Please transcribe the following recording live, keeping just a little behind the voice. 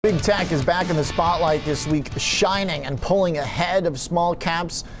Big tech is back in the spotlight this week, shining and pulling ahead of small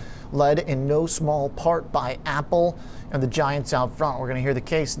caps, led in no small part by Apple and the giants out front. We're going to hear the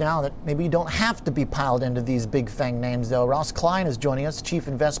case now that maybe you don't have to be piled into these big FANG names, though. Ross Klein is joining us, Chief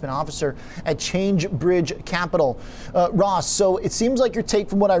Investment Officer at ChangeBridge Capital. Ross, so it seems like your take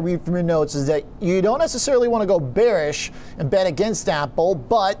from what I read from your notes is that you don't necessarily want to go bearish and bet against Apple,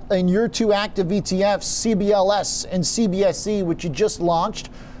 but in your two active ETFs, CBLS and CBSE, which you just launched,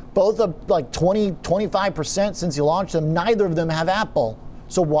 both up like 20, 25% since you launched them, neither of them have Apple.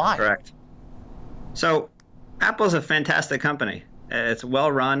 So why? Correct. So Apple's a fantastic company. It's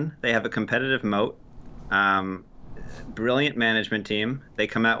well run. They have a competitive moat. Brilliant management team. They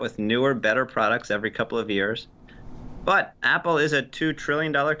come out with newer, better products every couple of years. But Apple is a $2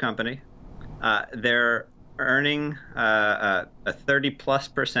 trillion company. They're earning a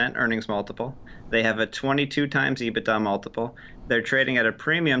 30+% earnings multiple. They have a 22 times EBITDA multiple. They're trading at a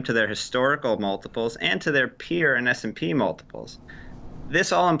premium to their historical multiples and to their peer and S&P multiples.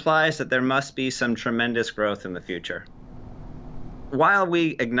 This all implies that there must be some tremendous growth in the future. While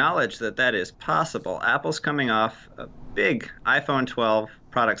we acknowledge that that is possible, Apple's coming off a big iPhone 12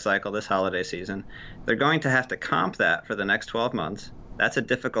 product cycle this holiday season. They're going to have to comp that for the next 12 months. That's a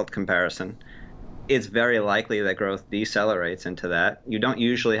difficult comparison. It's very likely that growth decelerates into that. You don't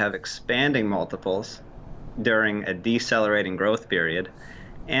usually have expanding multiples during a decelerating growth period.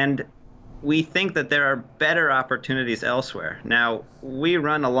 And we think that there are better opportunities elsewhere. Now, we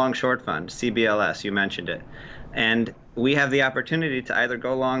run a long short fund, CBLS, you mentioned it. And we have the opportunity to either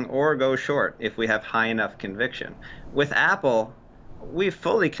go long or go short if we have high enough conviction. With Apple, we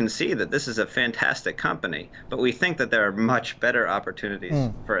fully concede that this is a fantastic company, but we think that there are much better opportunities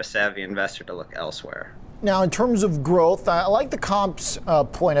for a savvy investor to look elsewhere. Now, in terms of growth, I like the comps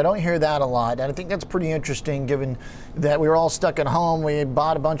point. I don't hear that a lot. And I think that's pretty interesting given that we were all stuck at home. We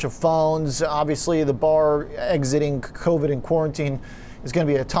bought a bunch of phones. Obviously, the bar exiting COVID and quarantine is going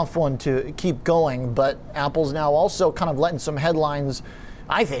to be a tough one to keep going. But Apple's now also kind of letting some headlines,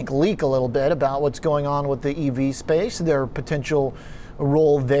 I think, leak a little bit about what's going on with the EV space, their potential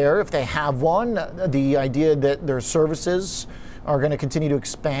role there if they have one, the idea that their services are going to continue to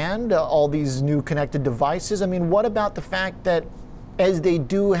expand, all these new connected devices. I mean, what about the fact that as they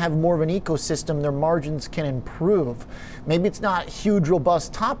do have more of an ecosystem, their margins can improve? Maybe it's not huge,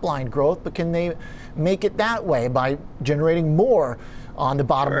 robust top-line growth, but can they make it that way by generating more on the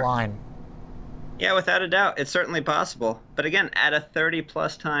bottom line? Yeah, without a doubt, it's certainly possible. But again, at a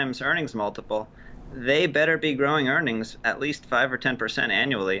 30+ times earnings multiple, they better be growing earnings at least 5 or 10%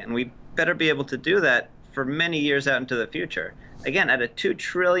 annually, and we better be able to do that for many years out into the future. Again, at a $2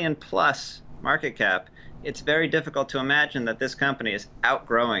 trillion plus market cap, it's very difficult to imagine that this company is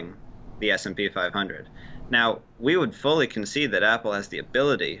outgrowing the S&P 500. Now, we would fully concede that Apple has the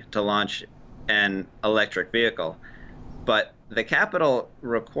ability to launch an electric vehicle, but the capital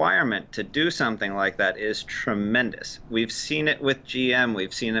requirement to do something like that is tremendous. We've seen it with GM,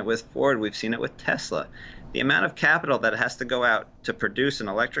 we've seen it with Ford, we've seen it with Tesla. The amount of capital that has to go out to produce an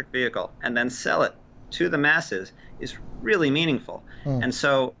electric vehicle and then sell it to the masses is really meaningful. And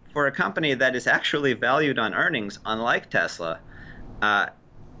so for a company that is actually valued on earnings, unlike Tesla,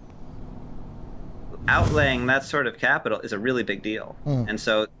 outlaying that sort of capital is a really big deal. And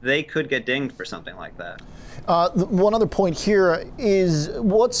so they could get dinged for something like that. One other point here is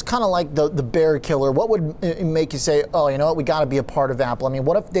what's kind of like the bear killer? What would make you say, oh, you know what, we got to be a part of Apple? I mean,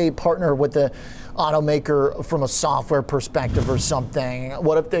 what if they partner with the automaker from a software perspective or something?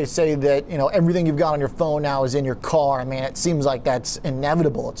 What if they say that, you know, everything you've got on your phone now is in your car? I mean, it seems like that's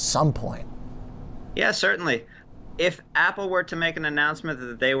inevitable at some point. Yeah, certainly. If Apple were to make an announcement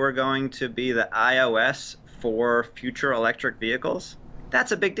that they were going to be the iOS for future electric vehicles,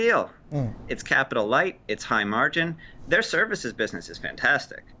 that's a big deal. It's capital light, it's high margin. Their services business is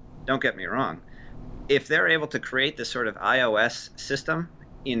fantastic. Don't get me wrong. If they're able to create this sort of iOS system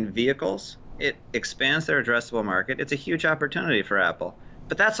in vehicles, it expands their addressable market. It's a huge opportunity for Apple.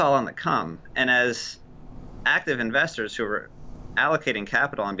 But that's all on the come. And as active investors who are allocating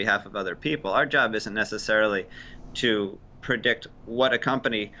capital on behalf of other people, our job isn't necessarily to predict what a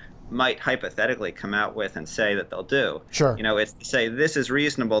company might hypothetically come out with and say that they'll do. Sure. You know, it's to say this is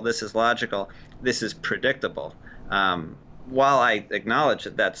reasonable, this is logical, this is predictable. While I acknowledge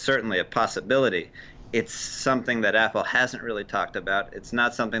that that's certainly a possibility, it's something that Apple hasn't really talked about. It's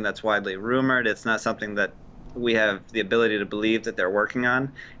not something that's widely rumored. It's not something that we have the ability to believe that they're working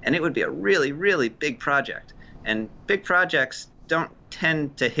on. And it would be a really, really big project. And big projects don't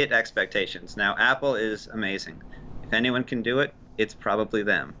tend to hit expectations. Now, Apple is amazing. If anyone can do it, it's probably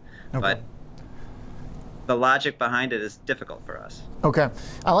them. Okay. But the logic behind it is difficult for us. Okay,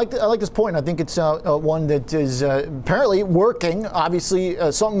 I like this point. I think it's one that is apparently working. Obviously,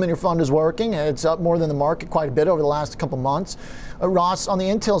 something in your fund is working. It's up more than the market quite a bit over the last couple months. Ross, on the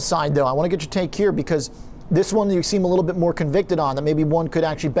Intel side, though, I want to get your take here because this one you seem a little bit more convicted on, that maybe one could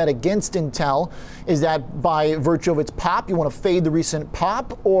actually bet against Intel. Is that by virtue of its pop, you want to fade the recent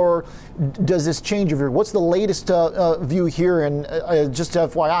pop, or does this change your view? What's the latest view here? And just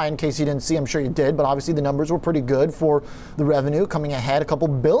FYI, in case you didn't see, I'm sure you did, but obviously the numbers were pretty good for the revenue, coming ahead a couple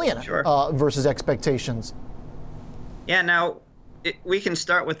billion Sure. Versus expectations. Yeah, now we can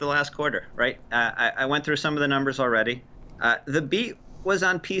start with the last quarter, right? I went through some of the numbers already. The beat was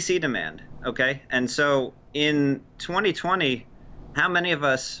on PC demand, okay? And so in 2020, how many of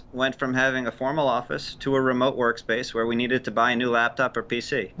us went from having a formal office to a remote workspace where we needed to buy a new laptop or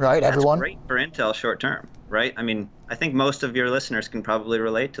PC? Right, That's everyone. great for Intel short term, right? I mean, I think most of your listeners can probably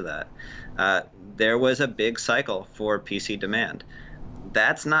relate to that. There was a big cycle for PC demand.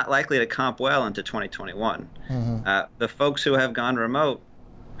 That's not likely to comp well into 2021. The folks who have gone remote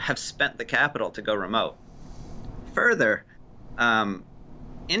have spent the capital to go remote. Further,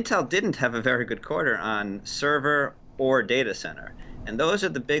 Intel didn't have a very good quarter on server or data center. And those are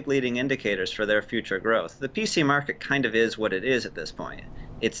the big leading indicators for their future growth. The PC market kind of is what it is at this point.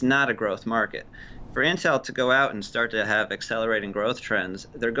 It's not a growth market. For Intel to go out and start to have accelerating growth trends,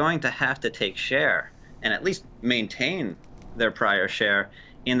 they're going to have to take share and at least maintain their prior share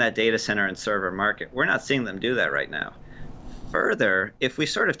in that data center and server market. We're not seeing them do that right now. Further, if we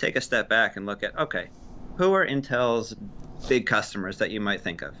sort of take a step back and look at, okay, who are Intel's big customers that you might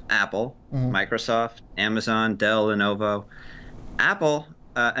think of? Apple, Microsoft, Amazon, Dell, Lenovo. Apple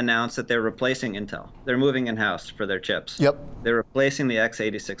announced that they're replacing Intel. They're moving in-house for their chips. Yep. They're replacing the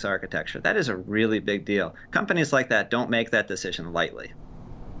x86 architecture. That is a really big deal. Companies like that don't make that decision lightly.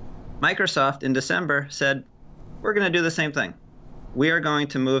 Microsoft in December said, we're going to do the same thing. We are going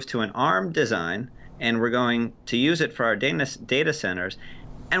to move to an ARM design, and we're going to use it for our data centers.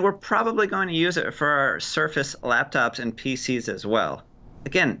 And we're probably going to use it for our Surface laptops and PCs as well.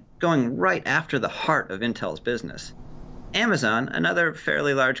 Again, going right after the heart of Intel's business. Amazon, another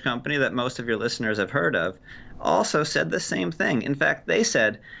fairly large company that most of your listeners have heard of, also said the same thing. In fact, they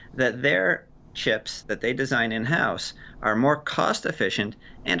said that their chips that they design in-house are more cost efficient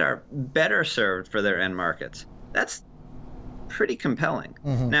and are better served for their end markets. That's pretty compelling.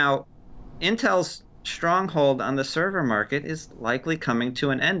 Now, Intel's stronghold on the server market is likely coming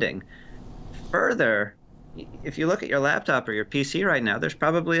to an ending. Further, if you look at your laptop or your PC right now, there's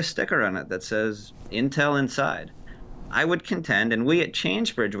probably a sticker on it that says Intel inside. I would contend, and we at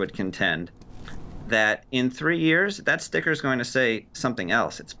ChangeBridge would contend, that in 3 years, that sticker is going to say something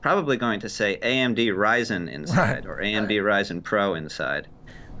else. It's probably going to say AMD Ryzen inside, or AMD Ryzen Pro inside.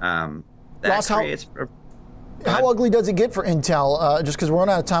 That Ross, creates... How ugly does it get for Intel? Just because we're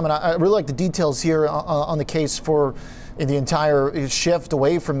running out of time, and I really like the details here on the case for the entire shift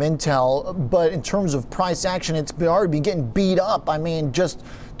away from Intel. But in terms of price action, it's already been getting beat up. I mean, just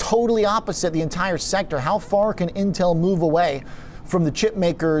totally opposite the entire sector. How far can Intel move away from the chip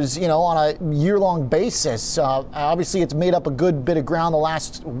makers, on a year-long basis? Obviously, it's made up a good bit of ground the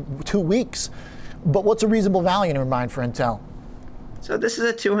last 2 weeks. But what's a reasonable value in your mind for Intel? So this is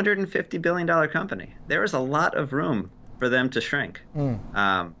a $250 billion company. There is a lot of room for them to shrink.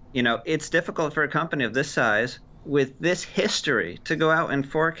 It's difficult for a company of this size with this history to go out and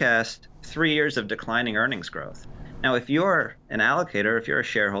forecast 3 years of declining earnings growth. Now, if you're an allocator, if you're a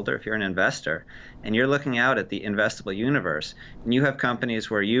shareholder, if you're an investor, and you're looking out at the investable universe, and you have companies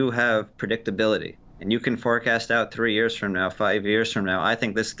where you have predictability, and you can forecast out 3 years from now, 5 years from now, I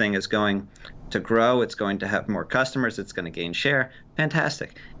think this thing is going to grow, it's going to have more customers, it's going to gain share.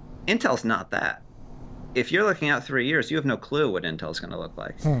 Fantastic. Intel's not that. If you're looking out 3 years, you have no clue what Intel's going to look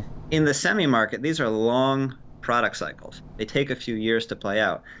like. In the semi market, these are long product cycles. They take a few years to play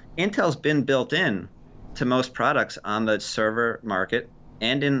out. Intel's been built in to most products on the server market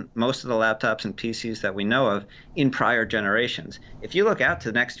and in most of the laptops and PCs that we know of in prior generations. If you look out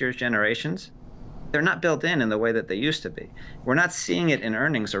to next year's generations, they're not built in the way that they used to be. We're not seeing it in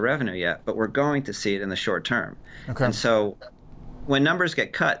earnings or revenue yet, but we're going to see it in the short term. Okay. And so when numbers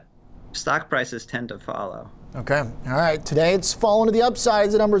get cut, stock prices tend to follow. Okay. All right. Today it's fallen to the upside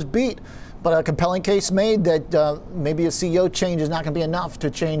as the numbers beat, but a compelling case made that maybe a CEO change is not going to be enough to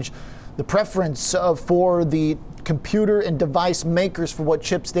change the preference for the computer and device makers for what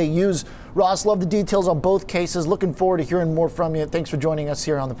chips they use. Ross, love the details on both cases. Looking forward to hearing more from you. Thanks for joining us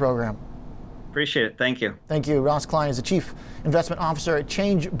here on the program. Appreciate it. Thank you. Thank you. Ross Klein is the Chief Investment Officer at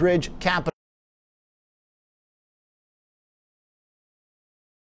ChangeBridge Capital.